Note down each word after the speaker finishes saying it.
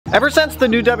Ever since the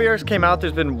new WRX came out,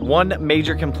 there's been one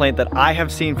major complaint that I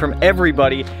have seen from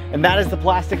everybody, and that is the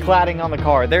plastic cladding on the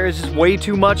car. There is just way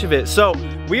too much of it. So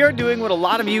we are doing what a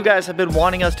lot of you guys have been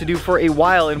wanting us to do for a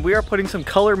while, and we are putting some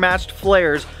color matched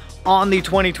flares on the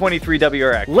 2023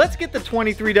 WRX. Let's get the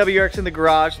 23 WRX in the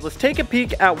garage. Let's take a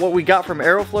peek at what we got from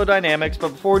Aeroflow Dynamics,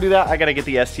 but before we do that, I gotta get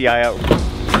the STI out.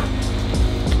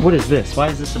 What is this? Why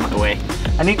is this in my way?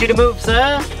 I need you to move,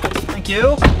 sir. Thank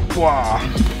you. Wow.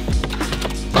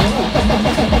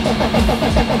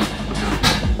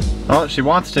 Oh, she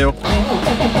wants to.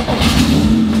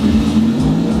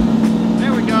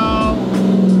 There we go.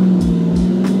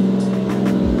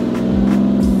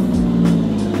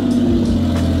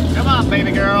 Come on,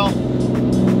 baby girl.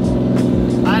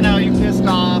 I know you pissed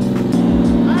off. I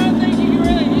don't think you can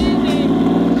really use me.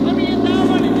 Let me in that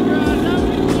one in the garage. That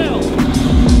one itself.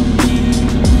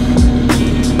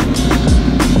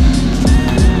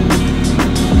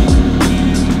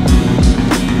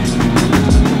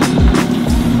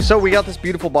 So we got this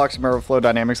beautiful box from Aeroflow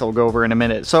Dynamics that we'll go over in a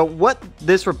minute. So what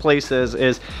this replaces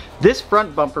is this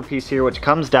front bumper piece here, which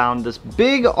comes down, this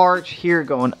big arch here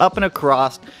going up and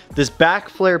across, this back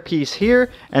flare piece here,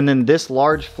 and then this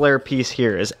large flare piece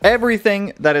here is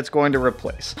everything that it's going to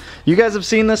replace. You guys have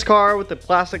seen this car with the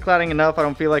plastic cladding enough. I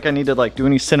don't feel like I need to like do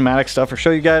any cinematic stuff or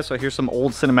show you guys. So here's some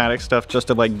old cinematic stuff just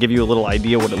to like give you a little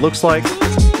idea what it looks like.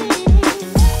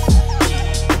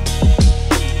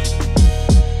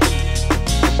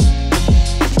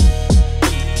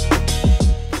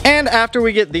 And after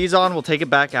we get these on, we'll take it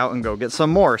back out and go get some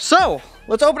more. So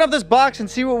let's open up this box and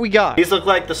see what we got. These look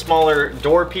like the smaller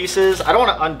door pieces. I don't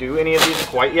want to undo any of these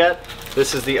quite yet.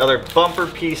 This is the other bumper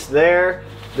piece there.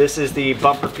 This is the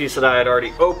bumper piece that I had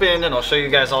already opened, and I'll show you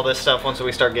guys all this stuff once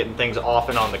we start getting things off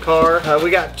and on the car. We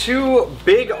got two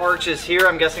big arches here.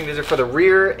 I'm guessing these are for the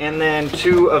rear, and then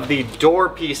two of the door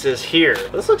pieces here.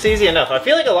 This looks easy enough. I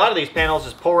feel like a lot of these panels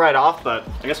just pull right off, but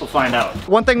I guess we'll find out.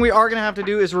 One thing we are gonna have to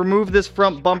do is remove this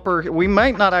front bumper. We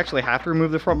might not actually have to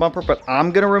remove the front bumper, but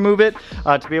I'm gonna remove it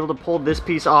to be able to pull this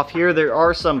piece off here. There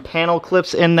are some panel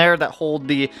clips in there that hold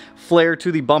the flare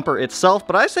to the bumper itself,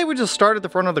 but I say we just start at the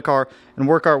front of the car and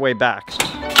work our way back.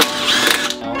 That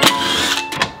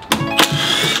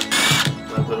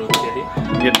little kitty.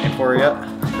 You getting it for her yet?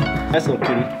 Nice little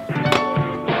kitty.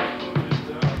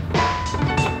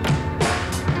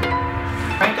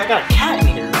 Frank, I got a cat in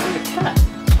here. There's a cat.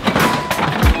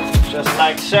 Just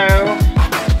like so.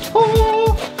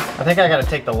 Ooh. I think I gotta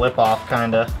take the lip off,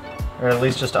 kinda. Or at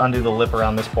least just undo the lip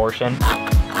around this portion.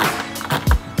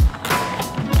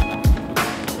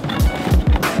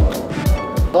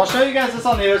 I'll show you guys this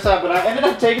on the other side, but I ended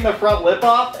up taking the front lip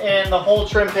off and the whole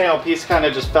trim panel piece kind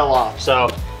of just fell off. So,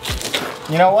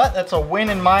 you know what? That's a win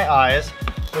in my eyes,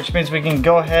 which means we can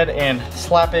go ahead and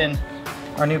slap in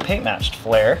our new paint matched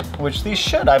flare, which these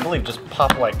should, I believe, just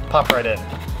pop right in.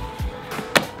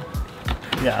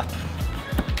 Yeah.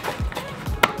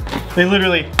 They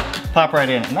literally pop right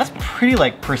in, and that's pretty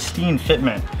like pristine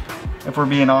fitment, if we're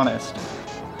being honest.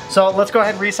 So let's go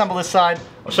ahead and reassemble this side.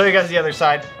 I'll show you guys the other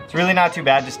side. It's really not too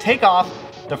bad. Just take off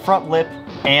the front lip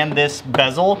and this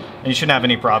bezel, and you shouldn't have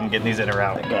any problem getting these in and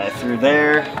around. That guy through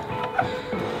there,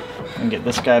 and get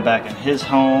this guy back in his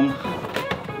home.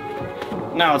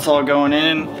 Now it's all going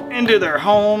into their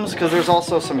homes, because there's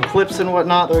also some clips and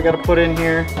whatnot that we got to put in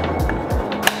here.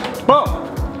 Boom!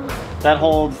 That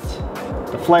holds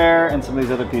the flare and some of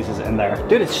these other pieces in there.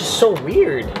 Dude, it's just so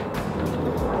weird.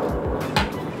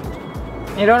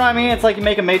 You know what I mean? It's like you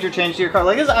make a major change to your car.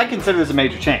 Like this, I consider this a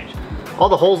major change. All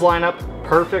the holes line up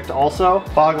perfect also.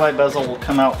 Fog light bezel will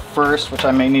come out first, which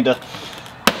I may need to,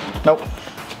 nope.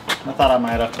 I thought I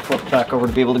might have to flip it back over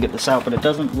to be able to get this out, but it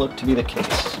doesn't look to be the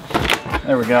case.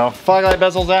 There we go. Fog light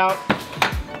bezel's out.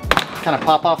 Kind of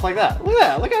pop off like that. Look at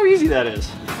that, look how easy that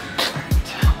is.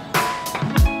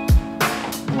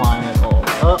 Line it all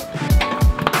up.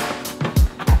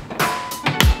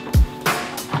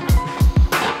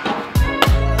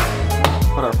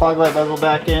 Put our fog light bezel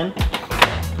back in. Look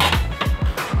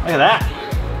at that.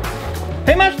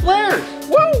 Paint match flares!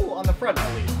 Woo! On the front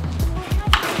at least.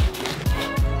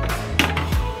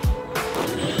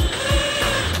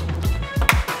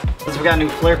 Since we got a new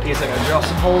flare piece, I gotta drill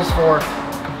some holes for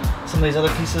some of these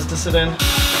other pieces to sit in.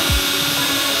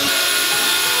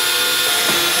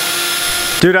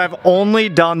 Dude, I've only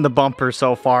done the bumper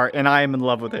so far and I am in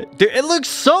love with it. Dude, it looks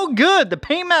so good. The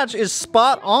paint match is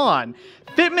spot on.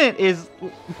 Fitment is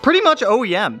pretty much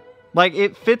OEM. Like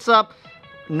it fits up,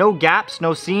 no gaps,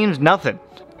 no seams, nothing.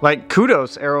 Like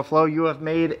kudos Aeroflow, you have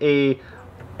made a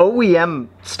OEM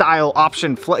style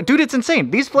option flare. Dude, it's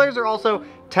insane. These flares are also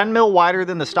 10 mil wider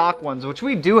than the stock ones, which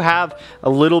we do have a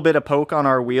little bit of poke on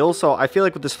our wheels. So I feel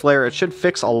like with this flare, it should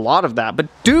fix a lot of that. But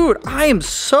dude, I am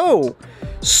so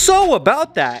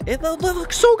about that. It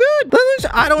looks so good.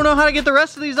 I don't know how to get the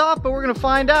rest of these off, but we're gonna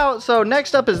find out. So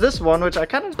next up is this one, which I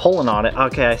kind of pulling on it.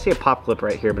 Okay, I see a pop clip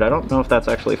right here, but I don't know if that's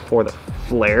actually for the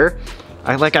flare.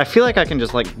 I feel like I can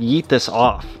just like yeet this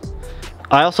off.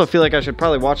 I also feel like I should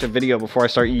probably watch a video before I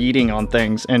start yeeting on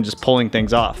things and just pulling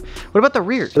things off. What about the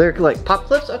rear? They're like pop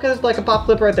clips? Okay, there's like a pop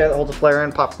clip right there that holds a flare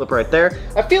in, pop clip right there.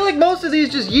 I feel like most of these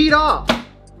just yeet off.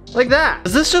 Like that.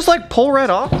 Does this just like pull right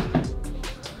off?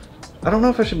 I don't know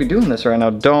if I should be doing this right now.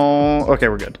 Don't, okay,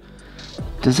 we're good.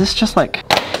 Does this just like,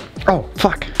 oh,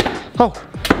 fuck. Oh.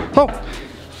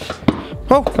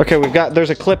 Okay, there's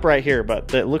a clip right here,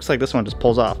 but it looks like this one just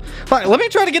pulls off. All right, let me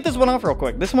try to get this one off real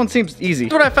quick. This one seems easy.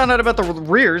 That's what I found out about the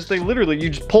rears. They literally, you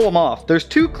just pull them off. There's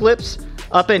 2 clips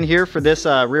up in here for this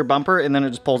rear bumper, and then it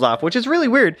just pulls off, which is really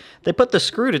weird. They put the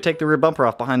screw to take the rear bumper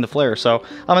off behind the flare. So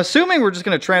I'm assuming we're just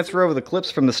gonna transfer over the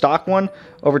clips from the stock one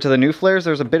over to the new flares.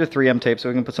 There's a bit of 3M tape, so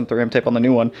we can put some 3M tape on the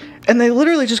new one. And they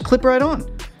literally just clip right on.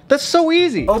 That's so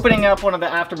easy. Opening up one of the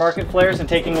aftermarket flares and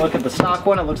taking a look at the stock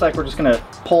one, it looks like we're just gonna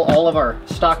pull all of our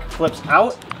stock clips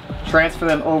out, transfer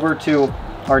them over to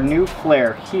our new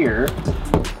flare here,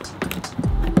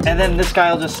 and then this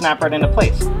guy will just snap right into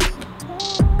place.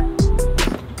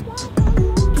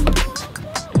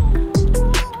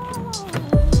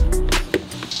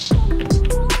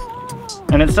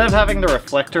 And instead of having the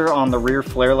reflector on the rear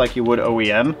flare like you would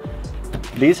OEM,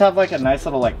 these have like a nice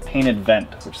little like painted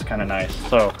vent, which is kind of nice.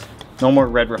 So no more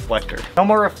red reflector. No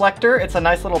more reflector, it's a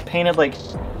nice little painted like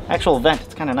actual vent.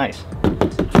 It's kind of nice.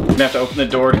 I'm gonna have to open the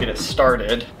door to get it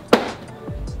started.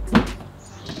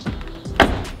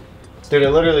 Dude, it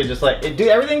literally just like, dude,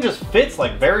 everything just fits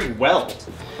like very well.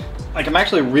 Like I'm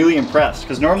actually really impressed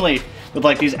because normally with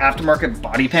like these aftermarket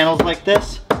body panels like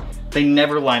this, they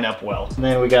never line up well. And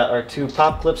then we got our 2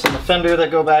 pop clips in the fender that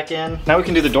go back in. Now we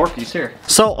can do the door piece here.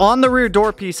 So on the rear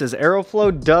door pieces,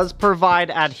 Aeroflow does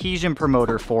provide adhesion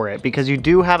promoter for it because you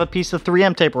do have a piece of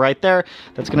 3M tape right there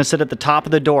that's gonna sit at the top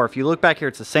of the door. If you look back here,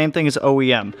 it's the same thing as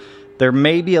OEM. There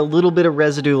may be a little bit of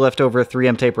residue left over a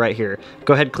 3M tape right here.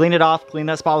 Go ahead, clean it off, clean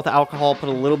that spot with alcohol, put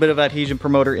a little bit of adhesion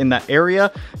promoter in that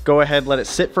area. Go ahead, let it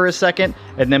sit for a second,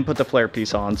 and then put the flare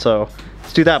piece on. So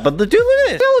let's do that. But dude, look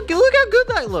at this. Look how good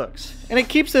that looks. And it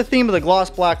keeps the theme of the gloss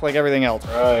black like everything else.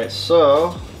 All right,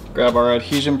 so grab our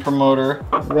adhesion promoter,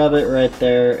 rub it right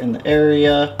there in the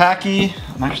area. Tacky.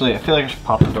 I feel like I should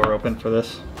pop the door open for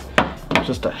this.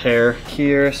 Just a hair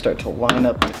here, start to line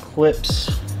up the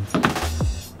clips.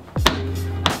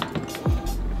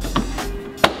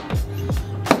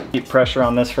 Keep pressure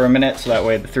on this for a minute so that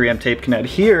way the 3M tape can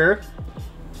adhere.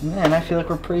 Man, I feel like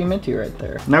we're pretty minty right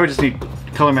there. Now we just need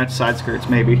color match side skirts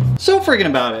maybe. So freaking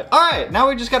about it. All right, now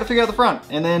we just gotta figure out the front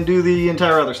and then do the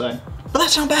entire other side. But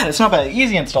that's not bad, it's not bad.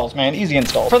 Easy installs, man, easy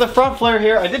installs. For the front flare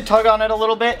here, I did tug on it a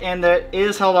little bit and it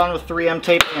is held on with 3M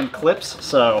tape and clips.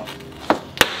 So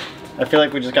I feel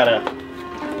like we just gotta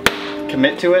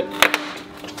commit to it.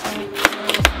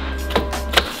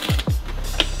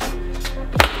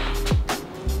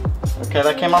 Okay,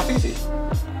 that came off easy.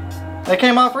 That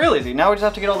came off real easy. Now we just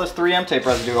have to get all this 3M tape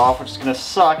residue off, which is gonna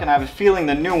suck, and I have a feeling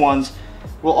the new ones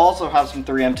will also have some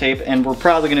 3M tape, and we're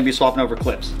probably gonna be swapping over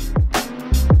clips.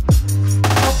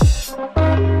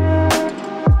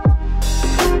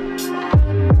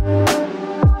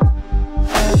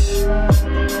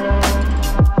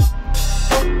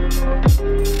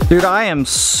 Dude, I am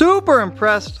super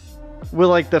impressed with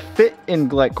like the fit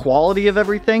and like quality of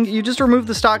everything. You just remove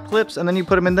the stock clips and then you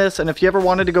put them in this, and if you ever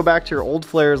wanted to go back to your old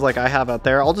flares like I have out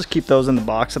there, I'll just keep those in the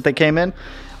box that they came in.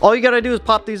 All you gotta do is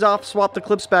pop these off, swap the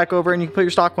clips back over, and you can put your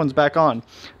stock ones back on.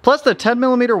 Plus the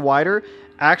 10mm wider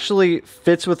actually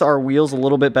fits with our wheels a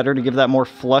little bit better to give that more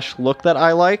flush look that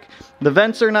I like. The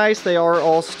vents are nice, they are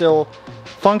all still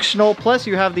functional, plus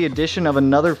you have the addition of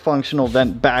another functional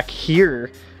vent back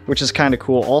here, which is kind of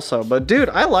cool also. But dude,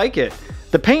 I like it.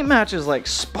 The paint match is like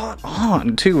spot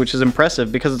on too, which is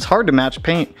impressive because it's hard to match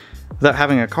paint without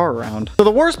having a car around. So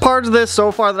the worst part of this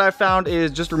so far that I've found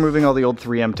is just removing all the old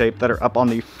 3M tape that are up on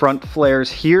the front flares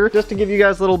here. Just to give you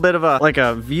guys a little bit of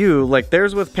a view, like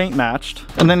there's with paint matched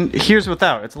and then here's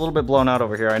without. It's a little bit blown out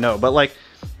over here, I know, but like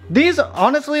these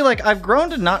honestly, like I've grown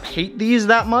to not hate these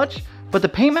that much, but the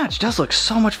paint match does look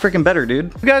so much freaking better,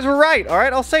 dude. You guys were right, all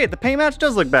right? I'll say it, the paint match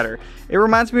does look better. It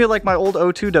reminds me of like my old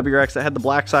 02 WRX that had the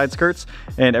black side skirts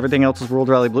and everything else was World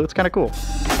Rally Blue. It's kind of cool.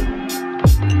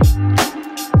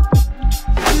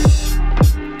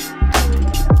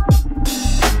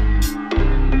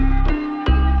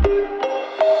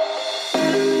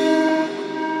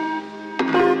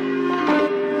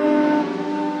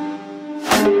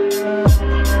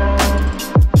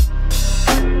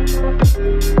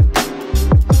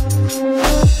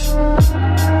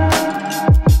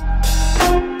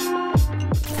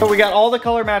 got all the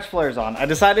color match flares on. I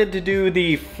decided to do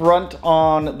the front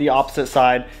on the opposite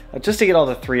side just to get all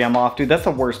the 3M off. Dude, that's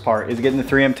the worst part, is getting the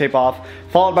 3M tape off,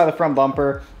 followed by the front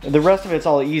bumper. The rest of it's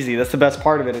all easy. That's the best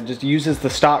part of it. It just uses the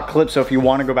stock clips, so if you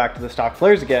want to go back to the stock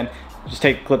flares again, just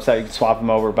take the clips out, you can swap them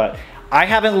over. But I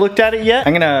haven't looked at it yet.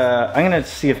 I'm gonna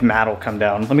see if Matt will come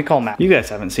down. Let me call Matt. You guys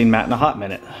haven't seen Matt in a hot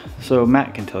minute, so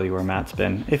Matt can tell you where Matt's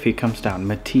been if he comes down.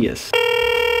 Matthias.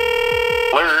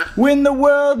 When the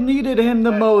world needed him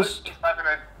the most,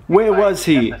 where was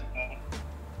he?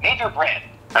 Major brand.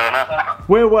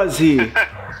 Where was he?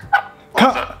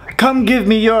 Come give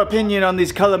me your opinion on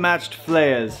these color matched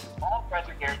flares.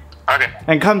 Okay.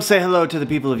 And come say hello to the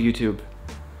people of YouTube.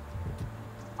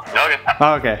 Okay.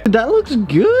 Okay. That looks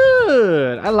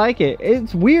good. I like it.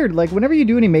 It's weird. Like, whenever you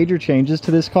do any major changes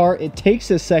to this car, it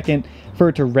takes a second for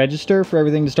it to register, for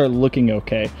everything to start looking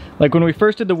okay. Like when we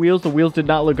first did the wheels did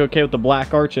not look okay with the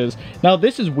black arches. Now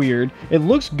this is weird. It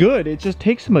looks good. It just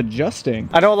takes some adjusting.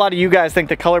 I know a lot of you guys think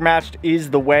the color matched is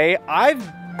the way.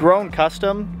 I've grown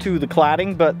custom to the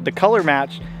cladding, but the color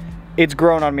match, it's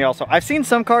grown on me also. I've seen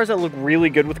some cars that look really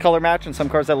good with color match and some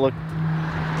cars that look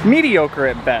mediocre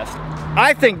at best.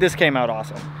 I think this came out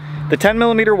awesome. The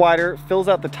 10mm wider fills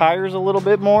out the tires a little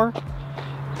bit more,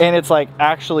 and it's like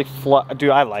actually dude,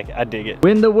 I like it. I dig it.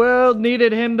 When the world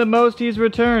needed him the most, he's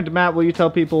returned. Matt, will you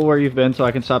tell people where you've been so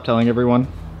I can stop telling everyone?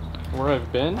 Where I've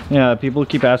been? Yeah, people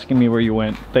keep asking me where you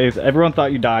went. Everyone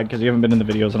thought you died because you haven't been in the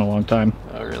videos in a long time.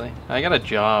 Oh, really? I got a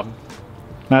job.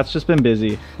 Matt's just been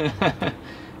busy.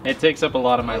 It takes up a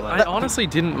lot of my life. I honestly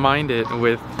didn't mind it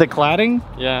with the cladding.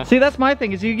 Yeah. See, that's my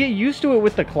thing, is you get used to it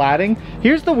with the cladding.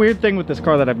 Here's the weird thing with this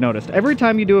car that I've noticed. Every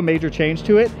time you do a major change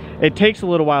to it, it takes a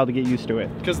little while to get used to it.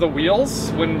 Because the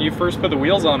wheels, when you first put the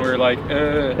wheels on, we were like,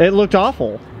 It looked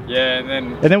awful. Yeah,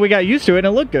 and then we got used to it and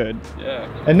it looked good.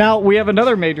 Yeah. And now we have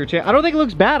another major change. I don't think it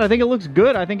looks bad. I think it looks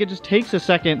good. I think it just takes a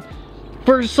second.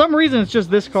 For some reason, it's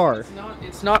just this car.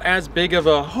 It's not as big of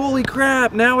a holy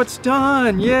crap, now it's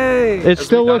done, yay! It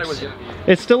still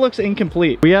looks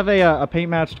incomplete. We have a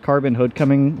paint matched carbon hood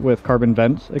coming with carbon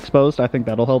vents exposed. I think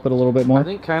that'll help it a little bit more. I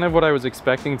think kind of what I was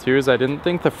expecting too is I didn't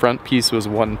think the front piece was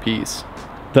one piece.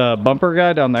 The bumper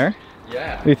guy down there?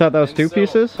 Yeah. You thought that was two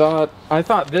pieces? I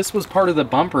thought this was part of the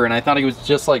bumper, and I thought it was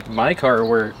just like my car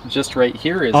where just right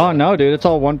here is. Oh no, dude, it's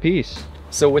all one piece.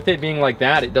 So with it being like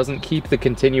that, it doesn't keep the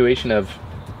continuation of...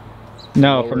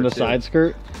 No, from the side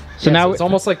skirt. So yeah, now so it's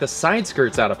almost like the side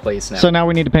skirt's out of place now. So now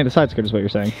we need to paint the side skirt is what you're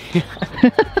saying.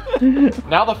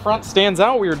 Now the front stands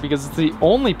out weird because it's the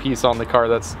only piece on the car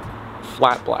that's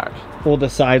flat black. Well, the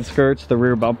side skirts, the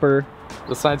rear bumper.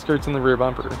 The side skirts and the rear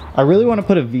bumper. I really want to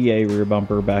put a VA rear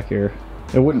bumper back here.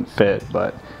 It wouldn't fit,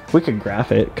 but we could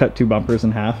graph it, cut two bumpers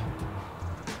in half.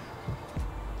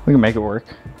 We can make it work.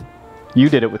 You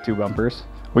did it with two bumpers.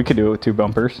 We could do it with two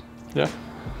bumpers. Yeah.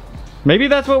 Maybe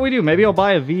that's what we do. Maybe I'll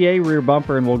buy a VA rear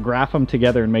bumper and we'll graph them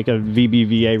together and make a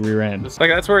VBVA rear end. Like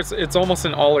that's where it's almost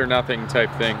an all or nothing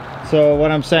type thing. So what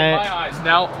I'm saying... In my eyes,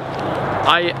 now,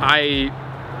 I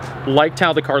liked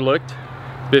how the car looked.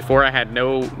 Before I had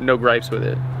no gripes with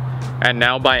it. And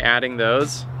now by adding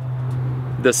those,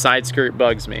 the side skirt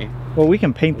bugs me. Well, we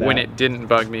can paint that. When it didn't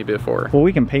bug me before. Well,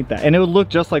 we can paint that. And it would look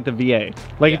just like the VA.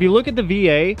 Like if you look at the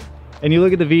VA and you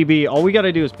look at the VB, all we got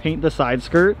to do is paint the side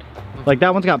skirt. Like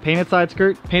that one's got painted side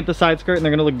skirt, paint the side skirt, and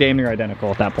they're gonna look damn near identical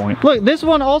at that point. Look, this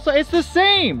one also, it's the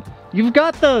same. You've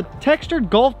got the textured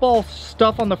golf ball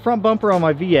stuff on the front bumper on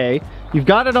my VA. You've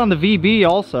got it on the VB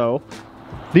also.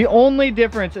 The only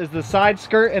difference is the side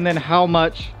skirt and then how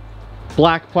much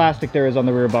black plastic there is on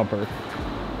the rear bumper.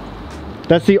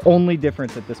 That's the only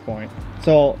difference at this point.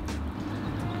 So,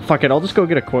 fuck it, I'll just go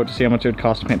get a quote to see how much it would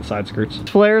cost to paint the side skirts.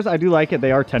 Flares, I do like it.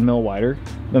 They are 10 mil wider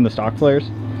than the stock flares.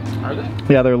 Are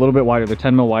they? Yeah, they're a little bit wider. They're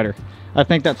 10 mil wider. I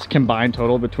think that's combined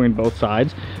total between both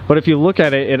sides. But if you look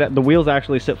at it, the wheels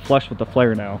actually sit flush with the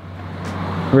flare now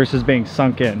versus being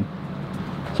sunk in.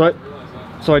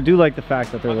 So I do like the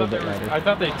fact that they're a little bit lighter. I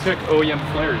thought they took OEM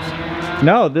flares.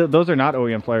 No, those are not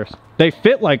OEM flares. They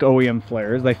fit like OEM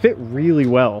flares. They fit really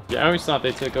well. Yeah, I always thought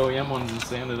they took OEM ones and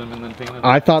sanded them and then painted them.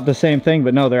 I thought the same thing,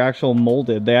 but no, they're actual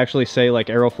molded. They actually say like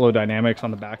Aeroflow Dynamics on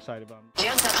the backside of them.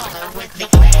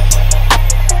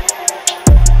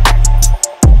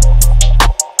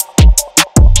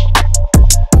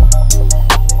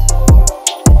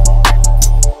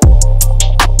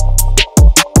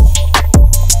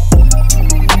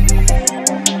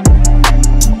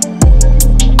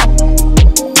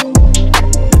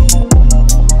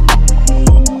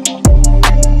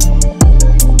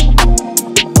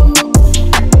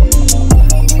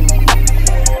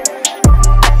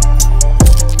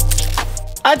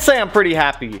 I'd say I'm pretty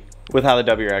happy with how the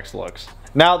WRX looks.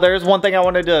 Now, there's one thing I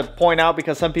wanted to point out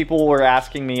because some people were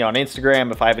asking me on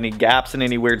Instagram if I have any gaps in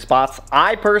any weird spots.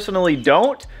 I personally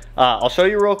don't. I'll show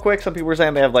you real quick. Some people were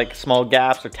saying they have like small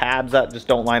gaps or tabs that just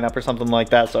don't line up or something like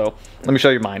that. So let me show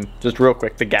you mine, just real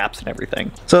quick, the gaps and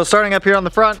everything. So starting up here on the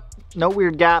front, no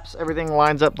weird gaps. Everything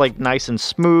lines up like nice and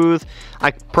smooth.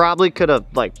 I probably could have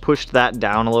like pushed that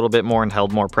down a little bit more and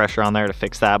held more pressure on there to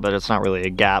fix that, but it's not really a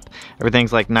gap.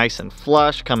 Everything's like nice and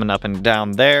flush coming up and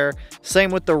down there.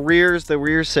 Same with the rears. The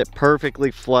rears sit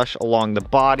perfectly flush along the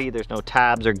body. There's no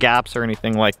tabs or gaps or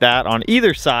anything like that on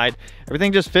either side.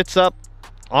 Everything just fits up,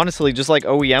 honestly, just like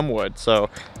OEM would. So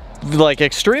like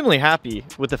extremely happy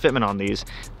with the fitment on these.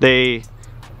 They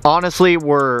honestly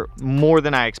were more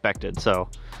than I expected. So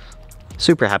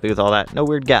super happy with all that. No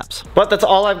weird gaps. But that's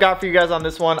all I've got for you guys on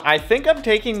this one. I think I'm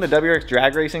taking the WRX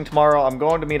drag racing tomorrow. I'm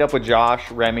going to meet up with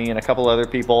Josh, Remy, and a couple other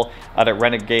people at a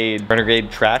Renegade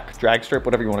track, drag strip,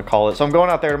 whatever you want to call it. So I'm going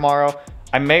out there tomorrow.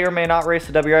 I may or may not race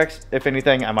the WRX. If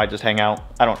anything, I might just hang out.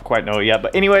 I don't quite know yet.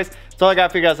 But anyways, that's all I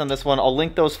got for you guys on this one. I'll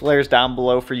link those flares down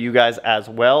below for you guys as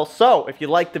well. So if you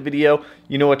liked the video,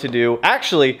 you know what to do.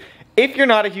 Actually, if you're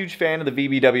not a huge fan of the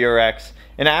VB WRX,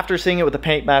 and after seeing it with the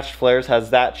paint matched flares,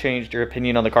 has that changed your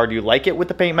opinion on the car? Do you like it with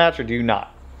the paint match or do you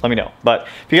not? Let me know. But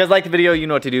if you guys like the video, you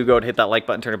know what to do. Go ahead and hit that like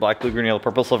button, turn it black, blue, green, yellow,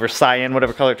 purple, silver, cyan,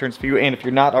 whatever color it turns for you. And if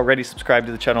you're not already subscribed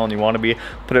to the channel and you want to be,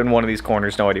 put it in one of these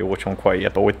corners. No idea which one quite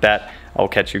yet. But with that, I'll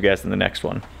catch you guys in the next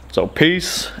one. So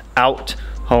peace out,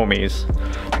 homies.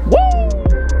 Woo!